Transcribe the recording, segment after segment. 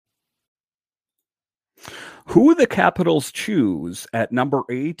Who the Capitals choose at number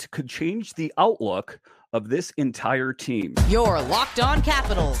 8 could change the outlook of this entire team. Your Locked On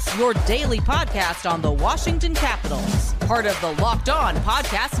Capitals, your daily podcast on the Washington Capitals. Part of the Locked On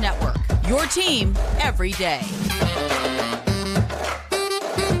Podcast Network, your team every day.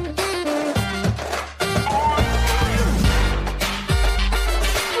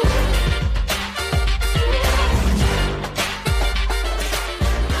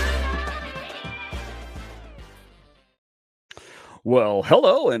 Well,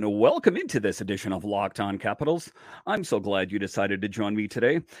 hello and welcome into this edition of Locked On Capitals. I'm so glad you decided to join me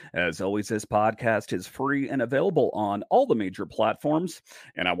today. As always, this podcast is free and available on all the major platforms.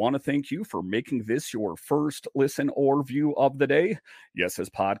 And I want to thank you for making this your first listen or view of the day. Yes, this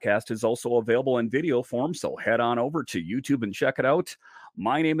podcast is also available in video form, so head on over to YouTube and check it out.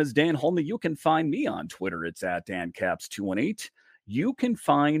 My name is Dan Holme. You can find me on Twitter. It's at DanCaps218. You can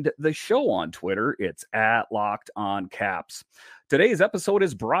find the show on Twitter. It's at Locked On Caps. Today's episode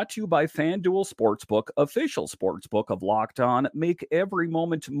is brought to you by FanDuel Sportsbook, official sportsbook of Locked On. Make every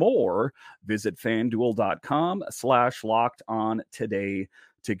moment more. Visit FanDuel.com/Locked On today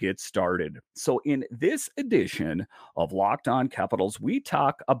to get started. So in this edition of Locked On Capitals, we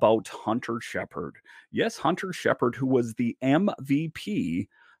talk about Hunter Shepard. Yes, Hunter Shepard, who was the MVP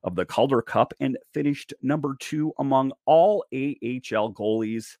of the Calder Cup and finished number 2 among all AHL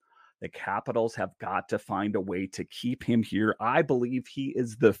goalies. The Capitals have got to find a way to keep him here. I believe he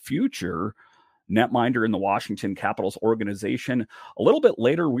is the future netminder in the Washington Capitals organization. A little bit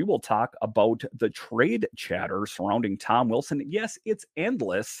later, we will talk about the trade chatter surrounding Tom Wilson. Yes, it's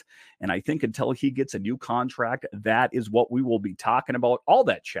endless. And I think until he gets a new contract, that is what we will be talking about. All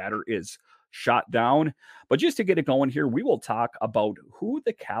that chatter is shot down. But just to get it going here, we will talk about who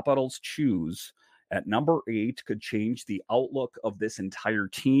the Capitals choose at number 8 could change the outlook of this entire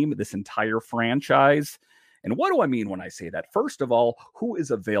team, this entire franchise. And what do I mean when I say that? First of all, who is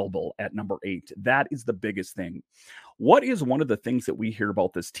available at number 8? That is the biggest thing. What is one of the things that we hear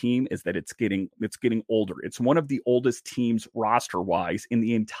about this team is that it's getting older. It's one of the oldest teams roster-wise in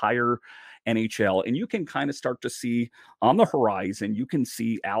the entire NHL. And you can kind of start to see on the horizon, you can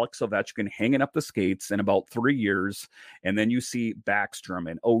see Alex Ovechkin hanging up the skates in about 3 years. And then you see Backstrom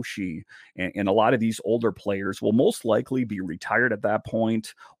and Oshie and a lot of these older players will most likely be retired at that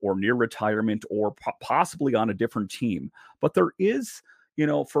point or near retirement or possibly on a different team. But there is,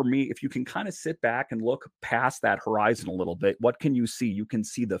 for me, if you can kind of sit back and look past that horizon a little bit, what can you see? You can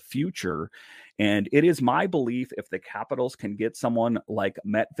see the future. And it is my belief if the Capitals can get someone like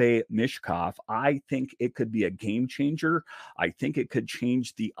Matvei Michkov, I think it could be a game changer. I think it could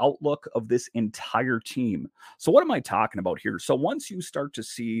change the outlook of this entire team. So what am I talking about here? So once you start to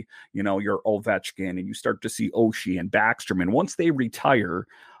see, your Ovechkin and you start to see Oshie and Backstrom, and once they retire,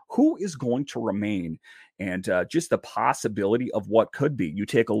 who is going to remain? And just the possibility of what could be. You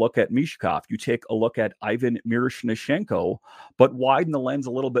take a look at Michkov, you take a look at Ivan Miroshnichenko, but widen the lens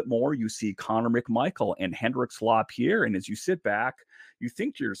a little bit more, you see Connor McMichael and Hendrix Lapierre. And as you sit back, you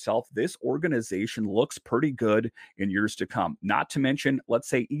think to yourself, this organization looks pretty good in years to come. Not to mention, let's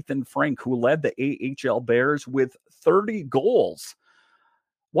say Ethan Frank, who led the AHL Bears with 30 goals.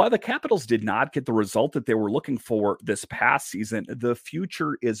 While the Capitals did not get the result that they were looking for this past season, the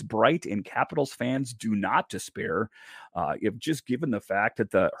future is bright and Capitals fans do not despair. If just given the fact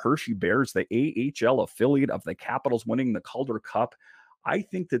that the Hershey Bears, the AHL affiliate of the Capitals, winning the Calder Cup, I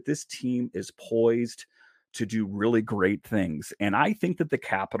think that this team is poised to do really great things. And I think that the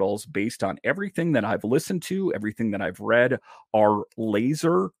Capitals, based on everything that I've listened to, everything that I've read, are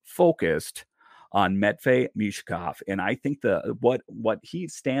laser focused on Matvei Michkov. And I think what he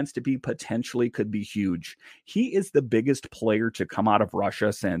stands to be potentially could be huge. He is the biggest player to come out of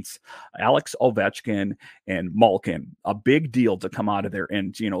Russia since Alex Ovechkin and Malkin. A big deal to come out of there.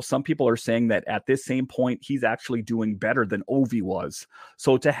 And, some people are saying that at this same point, he's actually doing better than Ovi was.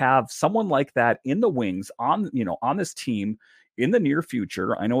 So to have someone like that in the wings on this team in the near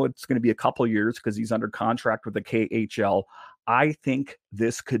future, I know it's going to be a couple of years because he's under contract with the KHL. I think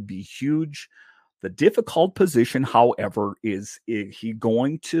this could be huge. The difficult position, however, is he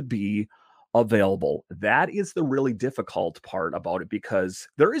going to be available? That is the really difficult part about it because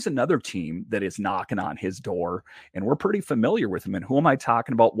there is another team that is knocking on his door, and we're pretty familiar with him. And who am I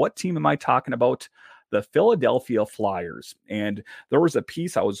talking about? What team am I talking about? The Philadelphia Flyers. And there was a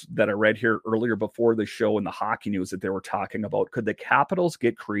piece that I read here earlier before the show in the Hockey News that they were talking about. Could the Capitals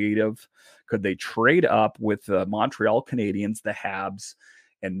get creative? Could they trade up with the Montreal Canadiens, the Habs,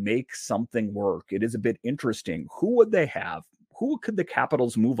 and make something work? It is a bit interesting. Who would they have? Who could the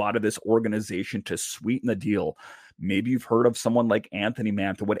Capitals move out of this organization to sweeten the deal? Maybe you've heard of someone like Anthony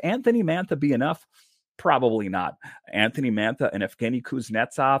Mantha. Would Anthony Mantha be enough? Probably not. Anthony Mantha and Evgeny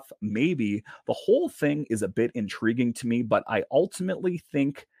Kuznetsov, maybe. The whole thing is a bit intriguing to me, but I ultimately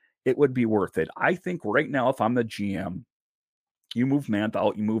think it would be worth it. I think right now, if I'm the GM, you move Mantha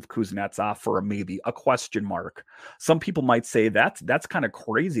out, you move Kuznetsov for a maybe, a question mark. Some people might say that's kind of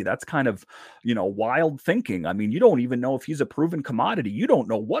crazy. That's kind of, wild thinking. I mean, you don't even know if he's a proven commodity. You don't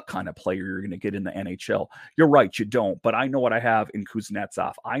know what kind of player you're going to get in the NHL. You're right, you don't. But I know what I have in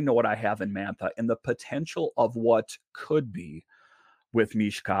Kuznetsov. I know what I have in Mantha, and the potential of what could be with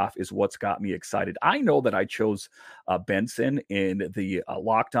Michkov is what's got me excited. I know that I chose Benson in the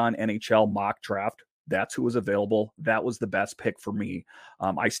Locked On NHL mock draft. That's who was available. That was the best pick for me.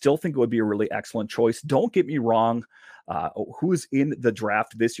 I still think it would be a really excellent choice. Don't get me wrong. Who's in the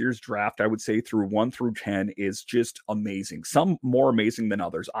draft, this year's draft, I would say through 1 through 10 is just amazing. Some more amazing than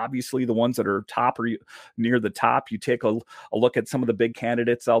others. Obviously, the ones that are top or near the top, you take a look at some of the big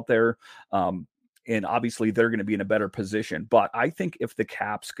candidates out there. And obviously, they're going to be in a better position. But I think if the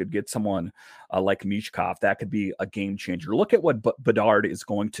Caps could get someone like Michkov, that could be a game changer. Look at what Bedard is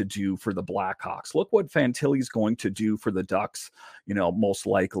going to do for the Blackhawks. Look what Fantilli is going to do for the Ducks, most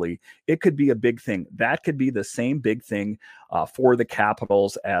likely. It could be a big thing. That could be the same big thing for the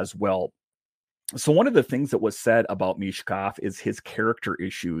Capitals as well. So one of the things that was said about Michkov is his character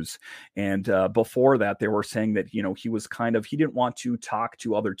issues. And before that, they were saying that, he was he didn't want to talk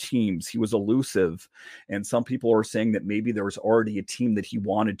to other teams. He was elusive. And some people are saying that maybe there was already a team that he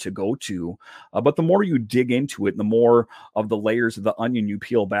wanted to go to. But the more you dig into it, the more of the layers of the onion you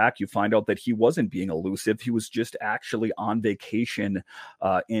peel back, you find out that he wasn't being elusive. He was just actually on vacation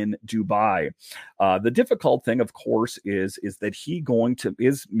in Dubai. The difficult thing, of course, is that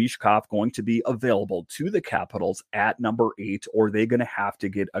is Michkov going to be available to the Capitals at number 8, or are they going to have to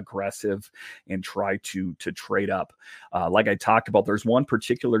get aggressive and try to trade up? Like I talked about, there's one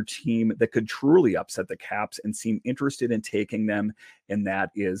particular team that could truly upset the Caps and seem interested in taking them, and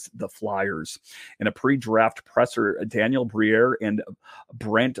that is the Flyers. In a pre-draft presser, Daniel Briere and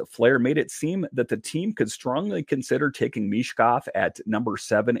Brent Flair made it seem that the team could strongly consider taking Michkov at number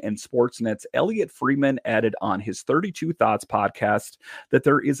 7, and Sportsnet's Elliot Freeman added on his 32 Thoughts podcast that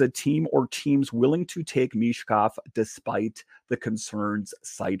there is a team or teams willing to take Michkov despite the concerns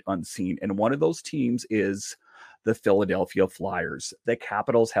sight unseen. And one of those teams is the Philadelphia Flyers. The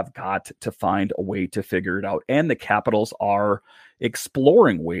Capitals have got to find a way to figure it out. And the Capitals are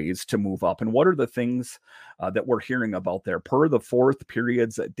exploring ways to move up. And what are the things that we're hearing about there? Per the fourth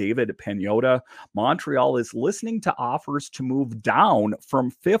period's David Pagnotta, Montreal is listening to offers to move down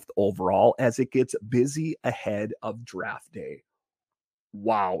from 5th overall as it gets busy ahead of draft day.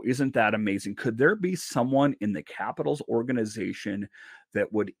 Wow, isn't that amazing? Could there be someone in the Capitals organization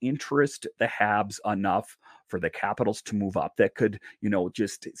that would interest the Habs enough for the Capitals to move up, that could,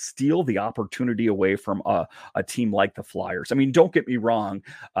 just steal the opportunity away from a team like the Flyers? I mean, don't get me wrong.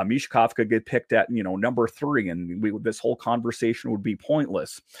 Michkov could get picked at, number 3, and this whole conversation would be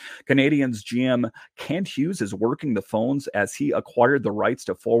pointless. Canadiens GM Kent Hughes is working the phones as he acquired the rights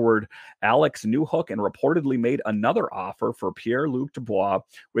to forward Alex Newhook and reportedly made another offer for Pierre-Luc Dubois.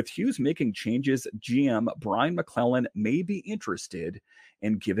 With Hughes making changes, GM Brian McClellan may be interested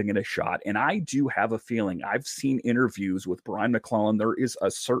in giving it a shot. And I do have a feeling, I've seen interviews with Brian McClellan. There is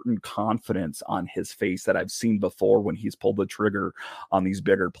a certain confidence on his face that I've seen before when he's pulled the trigger on these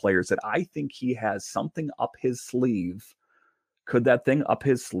bigger players, that I think he has something up his sleeve. Could that thing up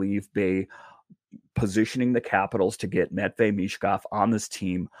his sleeve be positioning the Capitals to get Matvei Michkov on this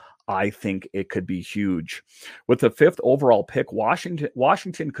team? I think it could be huge. With the 5th overall pick,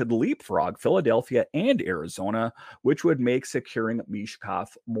 Washington could leapfrog Philadelphia and Arizona, which would make securing Michkov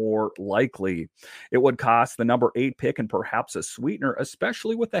more likely. It would cost the number 8 pick and perhaps a sweetener,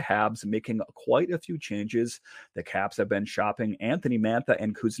 especially with the Habs making quite a few changes. The Caps have been shopping Anthony Mantha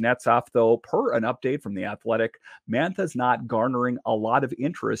and Kuznetsov, though, per an update from The Athletic, Mantha's not garnering a lot of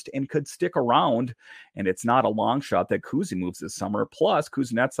interest and could stick around, and it's not a long shot that Kuzi moves this summer. Plus,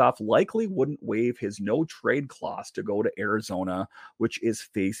 Kuznetsov likely wouldn't waive his no-trade clause to go to Arizona, which is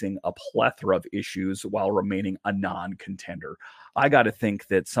facing a plethora of issues while remaining a non-contender. I got to think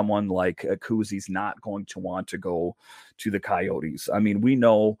that someone like Kuzi's not going to want to go to the Coyotes. I mean, we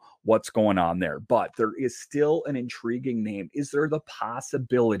know what's going on there, but there is still an intriguing name. Is there the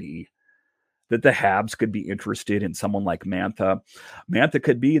possibility that the Habs could be interested in someone like Mantha? Mantha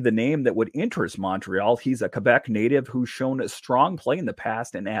could be the name that would interest Montreal. He's a Quebec native who's shown a strong play in the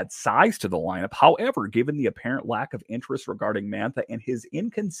past and adds size to the lineup. However, given the apparent lack of interest regarding Mantha and his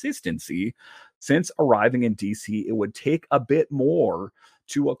inconsistency since arriving in DC, it would take a bit more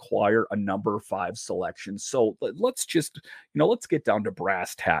to acquire a number 5 selection. So let's just, let's get down to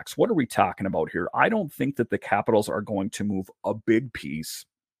brass tacks. What are we talking about here? I don't think that the Capitals are going to move a big piece.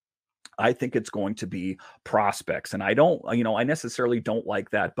 I think it's going to be prospects. And I necessarily don't like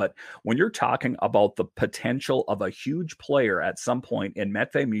that. But when you're talking about the potential of a huge player at some point in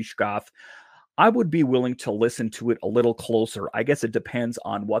Matvei Michkov, I would be willing to listen to it a little closer. I guess it depends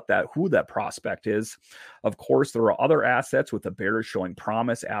on who that prospect is. Of course, there are other assets with the Bears showing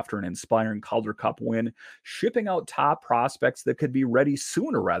promise after an inspiring Calder Cup win, shipping out top prospects that could be ready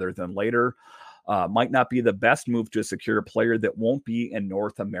sooner rather than later. Might not be the best move to secure a player that won't be in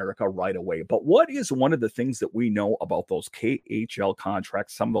North America right away. But what is one of the things that we know about those KHL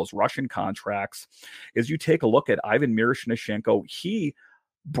contracts, some of those Russian contracts, is you take a look at Ivan Miroshnichenko. He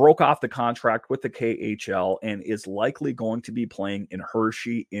broke off the contract with the KHL and is likely going to be playing in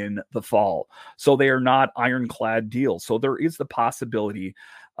Hershey in the fall. So they are not ironclad deals. So there is the possibility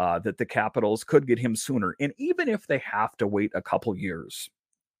that the Capitals could get him sooner. And even if they have to wait a couple years,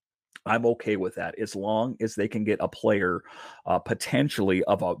 I'm okay with that as long as they can get a player potentially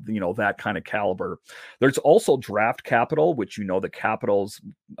of that kind of caliber. There's also draft capital, which the Capitals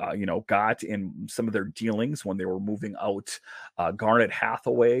got in some of their dealings when they were moving out Garnet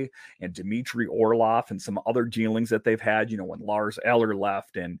Hathaway and Dmitry Orlov and some other dealings that they've had. When Lars Eller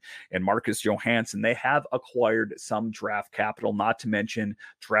left and Marcus Johansson, they have acquired some draft capital, not to mention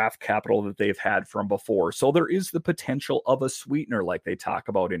draft capital that they've had from before. So there is the potential of a sweetener like they talk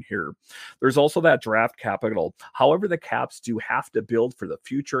about in here. There's also that draft capital. However, the Caps do have to build for the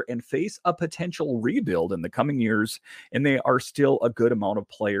future and face a potential rebuild in the coming years, and they are still a good amount of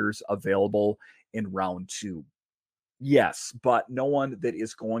players available in round 2. Yes, but no one that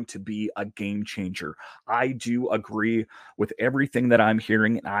is going to be a game changer. I do agree with everything that I'm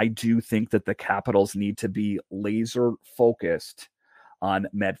hearing, and I do think that the Capitals need to be laser focused on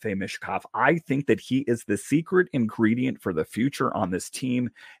Matvei Michkov. I think that he is the secret ingredient for the future on this team,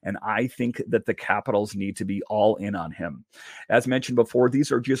 and I think that the Capitals need to be all in on him. As mentioned before,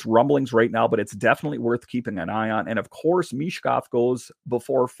 these are just rumblings right now, but it's definitely worth keeping an eye on. And of course, Michkov goes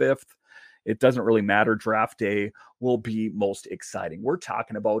before 5th. It doesn't really matter. Draft day will be most exciting. We're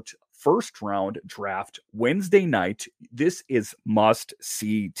talking about first round draft Wednesday night. This is must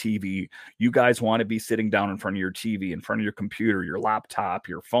see TV. You guys want to be sitting down in front of your TV, in front of your computer, your laptop,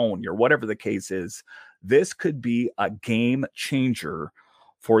 your phone, your whatever the case is. This could be a game changer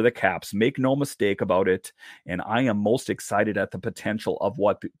for the Caps. Make no mistake about it. And I am most excited at the potential of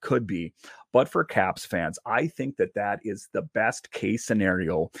what could be. But for Caps fans, I think that is the best case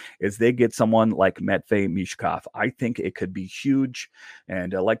scenario is they get someone like Matvei Michkov. I think it could be huge.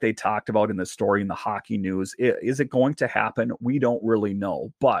 And like they talked about in the story in the Hockey News, is it going to happen? We don't really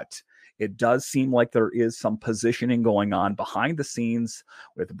know. But it does seem like there is some positioning going on behind the scenes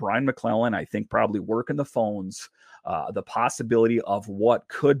with Brian McClellan, I think probably working the phones. The possibility of what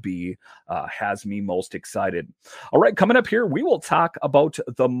could be has me most excited. All right, coming up here, we will talk about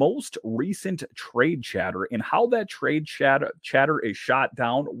the most recent trade chatter and how that trade chatter is shot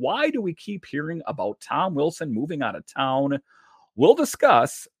down. Why do we keep hearing about Tom Wilson moving out of town? We'll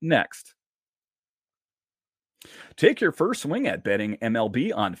discuss next. Take your first swing at betting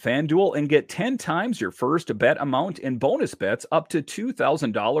MLB on FanDuel and get 10 times your first bet amount in bonus bets up to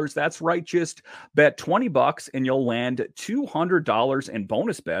 $2,000. That's right, just bet $20 and you'll land $200 in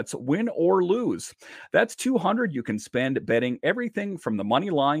bonus bets, win or lose. That's $200 you can spend betting everything from the money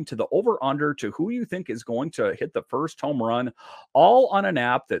line to the over-under to who you think is going to hit the first home run, all on an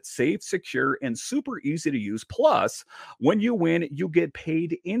app that's safe, secure, and super easy to use. Plus, when you win, you get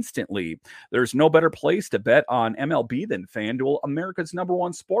paid instantly. There's no better place to bet on MLB than FanDuel, America's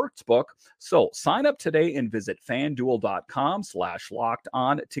 #1 sports book. So sign up today and visit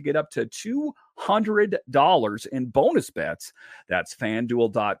FanDuel.com/locked-on to get up to $200 in bonus bets. That's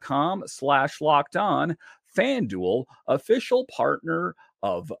FanDuel.com/locked-on. FanDuel, official partner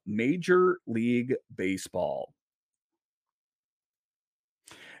of Major League Baseball.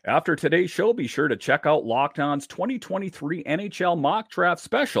 After today's show, be sure to check out Locked On's 2023 NHL Mock Draft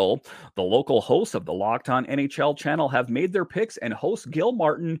Special. The local hosts of the Locked On NHL channel have made their picks, and hosts Gil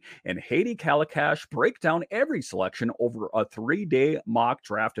Martin and Haiti Kalakash break down every selection over a 3-day mock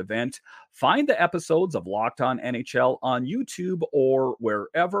draft event. Find the episodes of Locked On NHL on YouTube or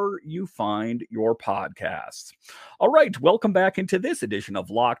wherever you find your podcasts. All right, welcome back into this edition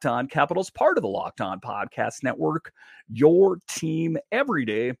of Locked On Capitals, part of the Locked On Podcast Network, your team every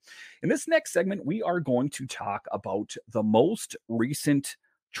day. In this next segment, we are going to talk about the most recent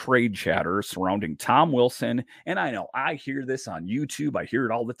trade chatter surrounding Tom Wilson. And I know I hear this on YouTube. I hear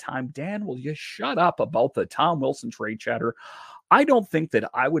it all the time. Dan, will you shut up about the Tom Wilson trade chatter? I don't think that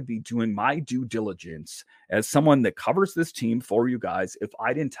I would be doing my due diligence as someone that covers this team for you guys if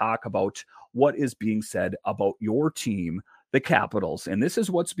I didn't talk about what is being said about your team, the Capitals. And this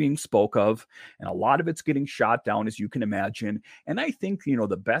is what's being spoke of. And a lot of it's getting shot down, as you can imagine. And I think,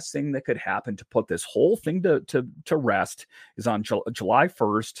 the best thing that could happen to put this whole thing to rest is on July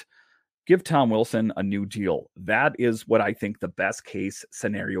 1st. Give Tom Wilson a new deal. That is what I think the best case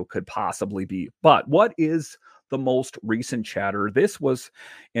scenario could possibly be. But what is the most recent chatter? This was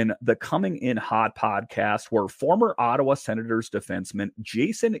in the Coming In Hot podcast, where former Ottawa Senators defenseman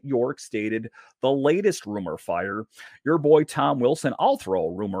Jason York stated the latest rumor fire. Your boy Tom Wilson, I'll throw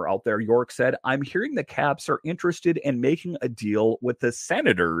a rumor out there. York said, I'm hearing the Caps are interested in making a deal with the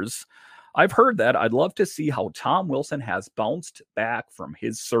Senators. I've heard that. I'd love to see how Tom Wilson has bounced back from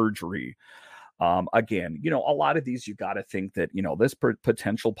his surgery. Again, a lot of these, you got to think that, this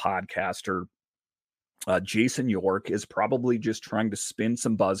potential podcaster, Jason York, is probably just trying to spin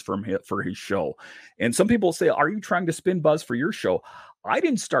some buzz for his show. And some people say, are you trying to spin buzz for your show? I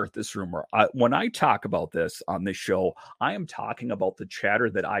didn't start this rumor. When I talk about this on this show, I am talking about the chatter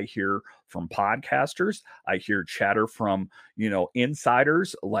that I hear from podcasters. I hear chatter from,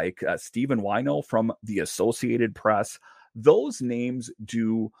 insiders like Stephen Wino from the Associated Press. Those names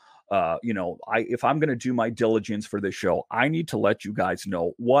do if I'm going to do my diligence for this show, I need to let you guys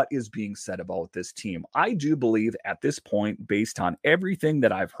know what is being said about this team. I do believe at this point, based on everything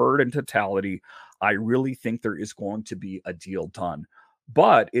that I've heard in totality, I really think there is going to be a deal done.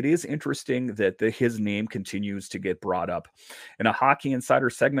 But it is interesting that his name continues to get brought up. In a Hockey Insider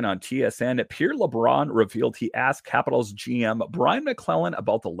segment on TSN, Pierre LeBrun revealed he asked Capitals GM Brian McClellan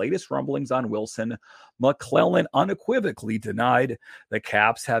about the latest rumblings on Wilson. McClellan unequivocally denied the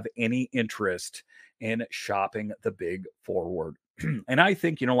Caps have any interest in shopping the big forward. And I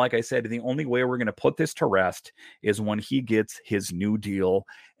think, like I said, the only way we're going to put this to rest is when he gets his new deal.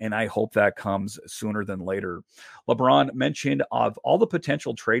 And I hope that comes sooner than later. LeBron mentioned of all the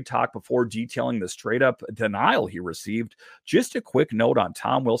potential trade talk before detailing the straight up denial he received. Just a quick note on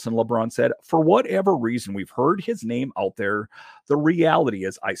Tom Wilson. LeBron said, for whatever reason, we've heard his name out there. The reality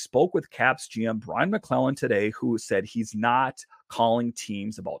is I spoke with Caps GM Brian McClellan today, who said he's not calling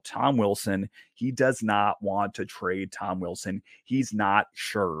teams about Tom Wilson. He does not want to trade Tom Wilson. He's not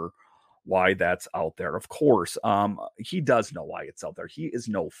sure why that's out there. Of course, he does know why it's out there. He is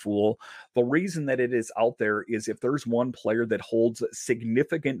no fool. The reason that it is out there is if there's one player that holds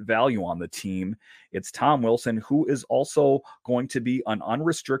significant value on the team, it's Tom Wilson, who is also going to be an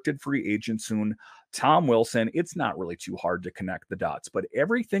unrestricted free agent soon. Tom Wilson, it's not really too hard to connect the dots, but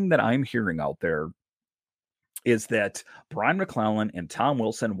everything that I'm hearing out there is that Brian McClellan and Tom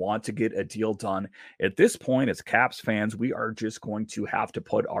Wilson want to get a deal done. At this point, as Caps fans, we are just going to have to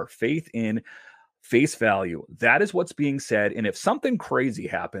put our faith in face value. That is what's being said. And if something crazy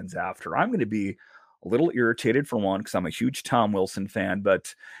happens after, I'm going to be a little irritated for one, because I'm a huge Tom Wilson fan.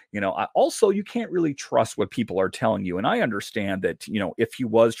 But, you can't really trust what people are telling you. And I understand that, if he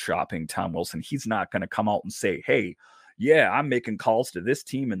was shopping Tom Wilson, he's not going to come out and say, hey, yeah, I'm making calls to this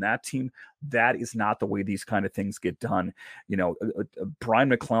team and that team. That is not the way these kind of things get done. Brian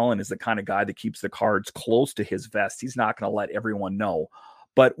McClellan is the kind of guy that keeps the cards close to his vest. He's not going to let everyone know.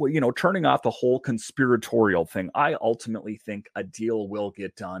 But, turning off the whole conspiratorial thing, I ultimately think a deal will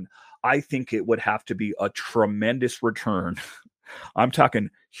get done. I think it would have to be a tremendous return. I'm talking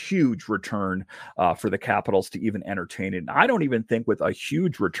huge return for the Capitals to even entertain it. And I don't even think with a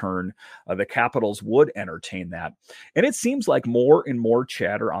huge return, the Capitals would entertain that. And it seems like more and more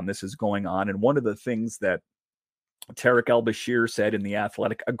chatter on this is going on. And one of the things that Tarek El-Bashir said in The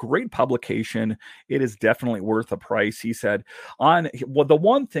Athletic, a great publication. It is definitely worth a price. He said the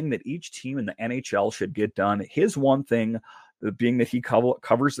one thing that each team in the NHL should get done, his one thing, being that he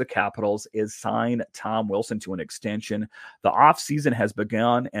covers the Capitals, is sign Tom Wilson to an extension. The offseason has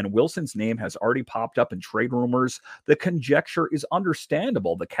begun, and Wilson's name has already popped up in trade rumors. The conjecture is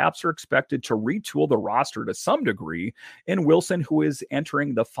understandable. The Caps are expected to retool the roster to some degree, and Wilson, who is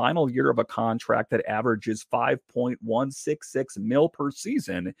entering the final year of a contract that averages $5.166 million per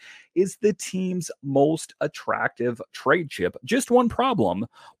season, is the team's most attractive trade chip. Just one problem: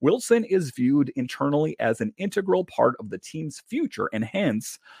 Wilson is viewed internally as an integral part of the team's future and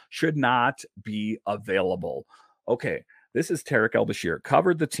hence should not be available. Okay, this is Tarek El-Bashir,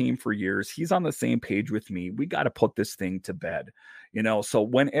 covered the team for years. He's on the same page with me. We got to put this thing to bed. So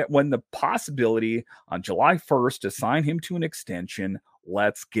when the possibility on July 1st to sign him to an extension,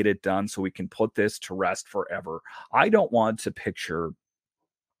 let's get it done so we can put this to rest forever. I don't want to picture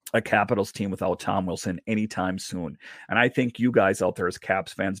a Capitals team without Tom Wilson anytime soon. And I think you guys out there as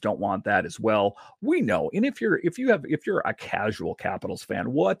Caps fans don't want that as well. We know. And if you're a casual Capitals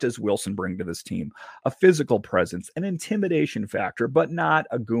fan, what does Wilson bring to this team? A physical presence, an intimidation factor, but not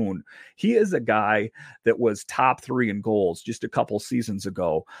a goon. He is a guy that was top 3 in goals just a couple seasons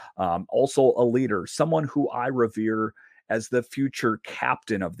ago. Also a leader, someone who I revere as the future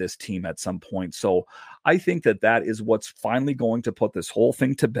captain of this team at some point. So I think that is what's finally going to put this whole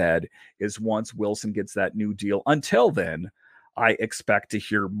thing to bed, is once Wilson gets that new deal. Until then, I expect to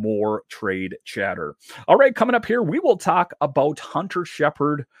hear more trade chatter. All right, coming up here, we will talk about Hunter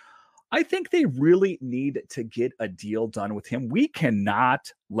Shepard. I think they really need to get a deal done with him. We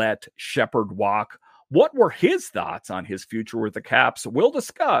cannot let Shepard walk. What were his thoughts on his future with the Caps? We'll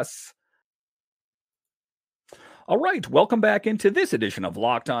discuss. All right, welcome back into this edition of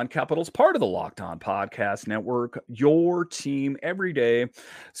Locked On Capitals, part of the Locked On Podcast Network, your team every day.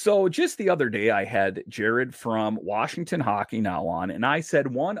 So just the other day, I had Jared from Washington Hockey Now on, and I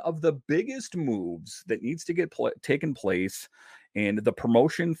said one of the biggest moves that needs to get taken place, and the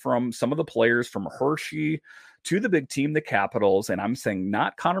promotion from some of the players from Hershey to the big team, the Capitals, and I'm saying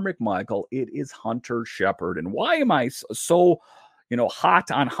not Connor McMichael, it is Hunter Shepard. And why am I so hot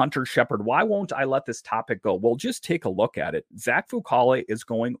on Hunter Shepard? Why won't I let this topic go? Well, just take a look at it. Zach Fucale is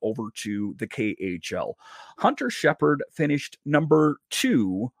going over to the KHL. Hunter Shepard finished number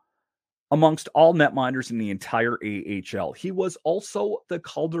 2 amongst all netminders in the entire AHL. He was also the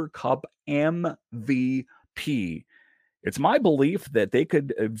Calder Cup MVP. It's my belief that they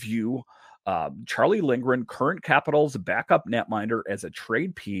could view Charlie Lindgren, current Capitals backup netminder, as a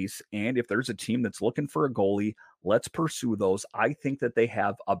trade piece. And if there's a team that's looking for a goalie, let's pursue those. I think that they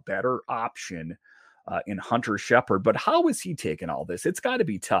have a better option in Hunter Shepard. But how is he taking all this? It's got to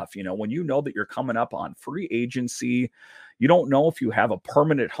be tough. When you know that you're coming up on free agency, you don't know if you have a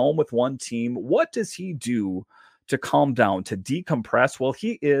permanent home with one team. What does he do to calm down, to decompress? Well,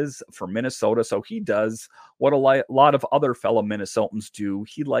 he is from Minnesota, so he does what a lot of other fellow Minnesotans do.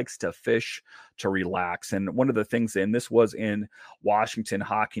 He likes to fish to relax. And one of the things, and this was in Washington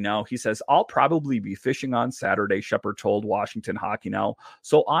Hockey Now, he says, I'll probably be fishing on Saturday, Shepard told Washington Hockey Now.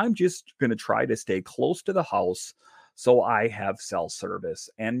 So I'm just going to try to stay close to the house so I have cell service.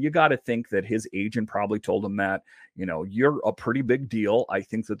 And you got to think that his agent probably told him that, you're a pretty big deal. I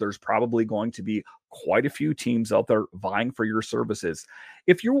think that there's probably going to be quite a few teams out there vying for your services.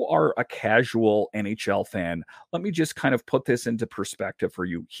 If you are a casual NHL fan, let me just kind of put this into perspective for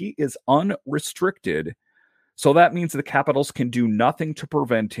you. He is unrestricted. So that means the Capitals can do nothing to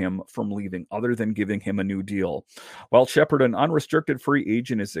prevent him from leaving other than giving him a new deal. While Shepard, an unrestricted free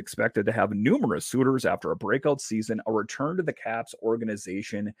agent, is expected to have numerous suitors after a breakout season, a return to the Caps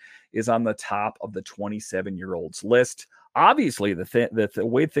organization is on the top of the 27-year-old's list. Obviously, the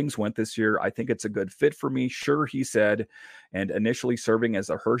way things went this year, I think it's a good fit for me. Sure, he said. And initially serving as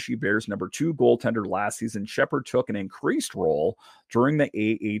the Hershey Bears number 2 goaltender last season, Shepard took an increased role during the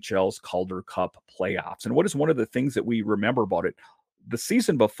AHL's Calder Cup playoffs. And what is one of the things that we remember about it? The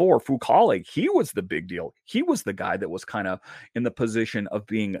season before, Fucale, he was the big deal. He was the guy that was kind of in the position of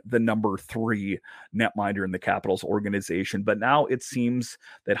being the number 3 netminder in the Capitals organization. But now it seems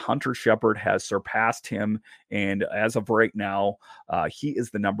that Hunter Shepard has surpassed him. And as of right now, he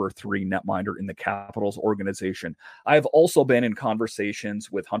is the number 3 netminder in the Capitals organization. I've also been in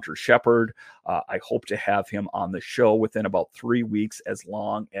conversations with Hunter Shepard. I hope to have him on the show within about 3 weeks, as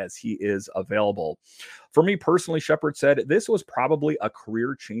long as he is available. For me personally, Shepard said, this was probably a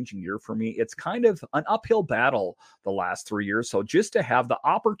career-changing year for me. It's kind of an uphill battle the last 3 years. So just to have the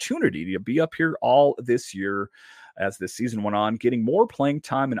opportunity to be up here all this year as the season went on, getting more playing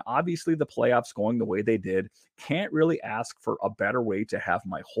time, and obviously the playoffs going the way they did, can't really ask for a better way to have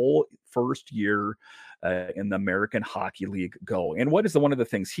my whole first year in the American Hockey League go. And what is one of the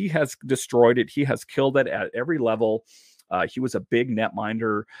things? He has destroyed it. He has killed it at every level. He was a big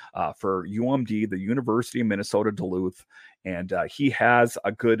netminder for UMD, the University of Minnesota Duluth, and he has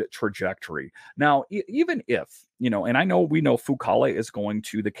a good trajectory. Now, even if, and I know we know Fucale is going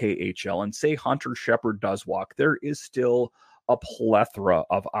to the KHL, and say Hunter Shepard does walk, there is still a plethora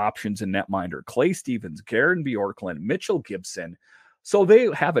of options in netminder. Clay Stevens, Garen Bjorklund, Mitchell Gibson. So they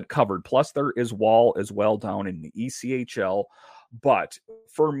have it covered. Plus, there is Wall as well down in the ECHL. But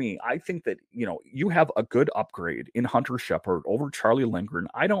for me, I think that, you have a good upgrade in Hunter Shepard over Charlie Lindgren.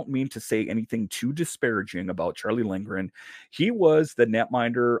 I don't mean to say anything too disparaging about Charlie Lindgren. He was the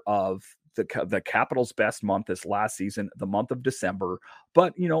netminder of the Capitals' best month this last season, the month of December.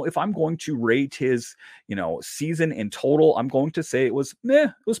 But, if I'm going to rate his, season in total, I'm going to say it was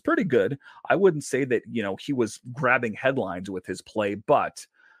pretty good. I wouldn't say that, he was grabbing headlines with his play, but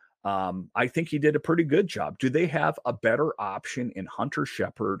I think he did a pretty good job. Do they have a better option in Hunter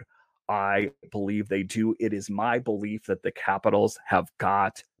Shepard? I believe they do. It is my belief that the Capitals have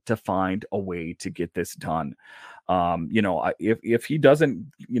got to find a way to get this done. If he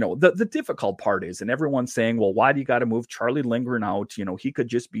doesn't, the difficult part is, and everyone's saying, well, why do you got to move Charlie Lindgren out? He could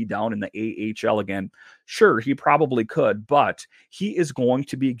just be down in the AHL again. Sure, he probably could, but he is going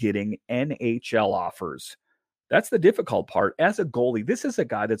to be getting NHL offers. That's the difficult part. As a goalie, this is a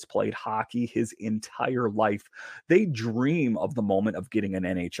guy that's played hockey his entire life. They dream of the moment of getting an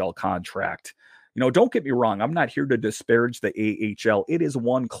NHL contract. Don't get me wrong. I'm not here to disparage the AHL. It is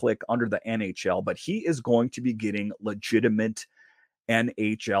one click under the NHL, but he is going to be getting legitimate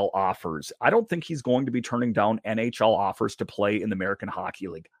NHL offers. I don't think he's going to be turning down NHL offers to play in the American Hockey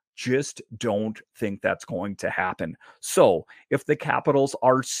League. Just don't think that's going to happen. So if the Capitals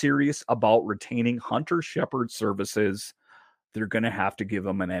are serious about retaining Hunter Shepard's services, they're going to have to give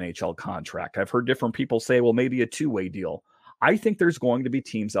him an NHL contract. I've heard different people say, well, maybe a two-way deal. I think there's going to be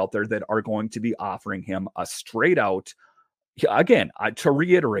teams out there that are going to be offering him a straight out. Again, to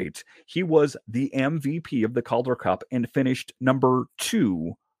reiterate, he was the MVP of the Calder Cup and finished number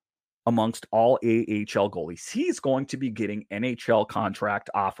 2 amongst all AHL goalies. He's going to be getting NHL contract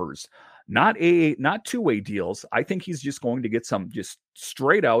offers, not two-way deals. I think he's just going to get some just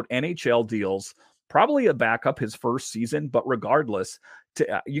straight out NHL deals, probably a backup his first season, but regardless,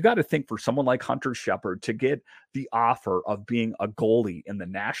 you got to think for someone like Hunter Shepard to get the offer of being a goalie in the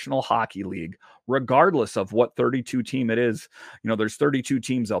National Hockey League, regardless of what 32 team it is, there's 32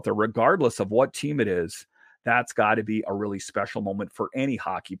 teams out there, regardless of what team it is, that's got to be a really special moment for any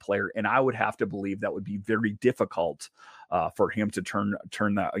hockey player. And I would have to believe that would be very difficult for him to turn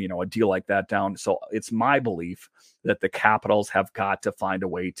that, a deal like that down. So it's my belief that the Capitals have got to find a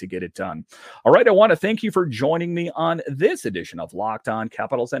way to get it done. All right. I want to thank you for joining me on this edition of Locked On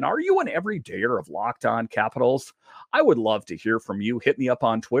Capitals. And are you an everydayer of Locked On Capitals? I would love to hear from you. Hit me up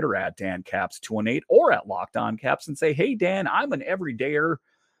on Twitter at DanCaps218 or at Locked On Caps and say, hey, Dan, I'm an everydayer.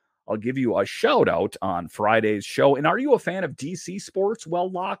 I'll give you a shout out on Friday's show. And are you a fan of DC sports?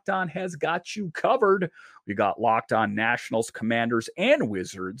 Well, Locked On has got you covered. We got Locked On Nationals, Commanders, and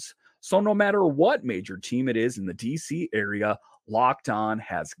Wizards. So no matter what major team it is in the DC area, Locked On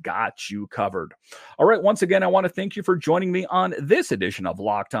has got you covered. All right. Once again, I want to thank you for joining me on this edition of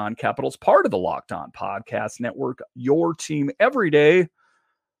Locked On Capitals, part of the Locked On Podcast Network, your team every day.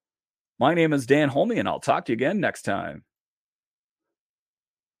 My name is Dan Holme, and I'll talk to you again next time.